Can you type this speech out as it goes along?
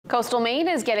Coastal Maine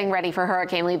is getting ready for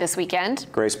Hurricane Lee this weekend.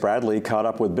 Grace Bradley caught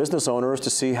up with business owners to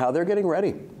see how they're getting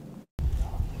ready.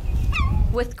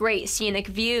 With great scenic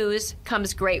views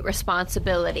comes great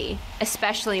responsibility,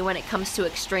 especially when it comes to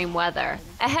extreme weather.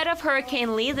 Ahead of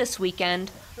Hurricane Lee this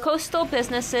weekend, coastal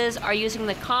businesses are using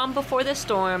the calm before the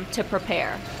storm to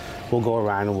prepare. We'll go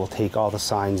around and we'll take all the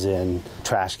signs in,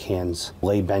 trash cans,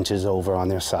 lay benches over on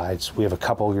their sides. We have a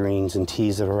couple of greens and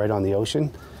tees that are right on the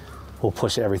ocean. We'll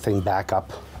push everything back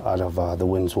up out of the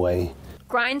wind's way.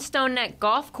 Grindstone Neck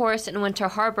Golf Course in Winter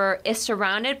Harbor is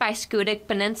surrounded by Schoodic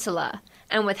Peninsula,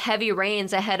 and with heavy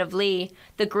rains ahead of Lee,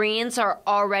 the greens are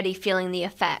already feeling the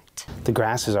effect. The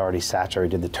grass is already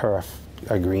saturated, the turf,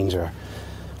 our greens are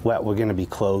wet. We're going to be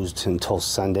closed until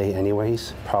Sunday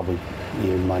anyways, probably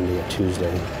even Monday or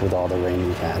Tuesday with all the rain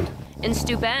we've had. In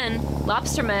Steuben,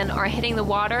 lobstermen are hitting the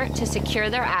water to secure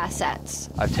their assets.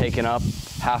 I've taken up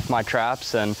half my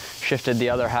traps and shifted the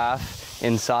other half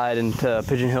inside into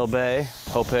Pigeon Hill Bay,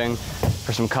 hoping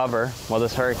for some cover while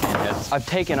this hurricane hits. I've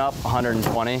taken up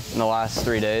 120 in the last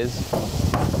 3 days,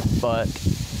 but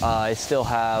I still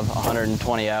have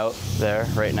 120 out there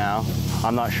right now.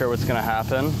 I'm not sure what's gonna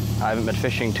happen. I haven't been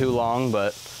fishing too long,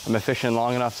 but I've been fishing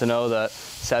long enough to know that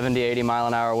 70, 80 mile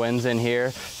an hour winds in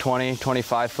here, 20,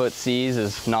 25 foot seas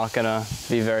is not gonna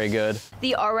be very good.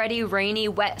 The already rainy,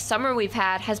 wet summer we've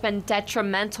had has been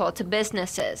detrimental to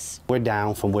businesses. We're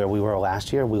down from where we were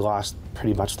last year. We lost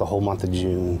pretty much the whole month of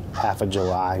June, half of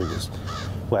July was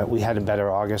wet. We had a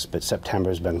better August, but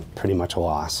September's been pretty much a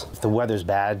loss. If the weather's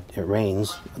bad, it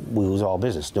rains, we lose all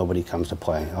business. Nobody comes to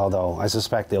play. Although I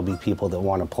suspect there'll be people that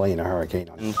want to play in a hurricane.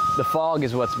 And the fog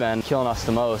is what's been killing us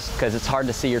the most because it's hard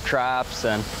to see your traps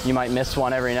and you might miss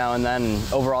one every now and then,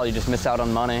 and overall you just miss out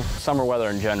on money. Summer weather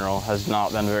in general has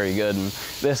not been very good, and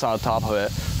this on top of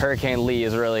it, Hurricane Lee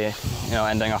is really,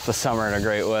 ending off the summer in a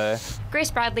great way.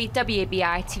 Grace Bradley,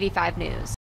 WABI TV5 News.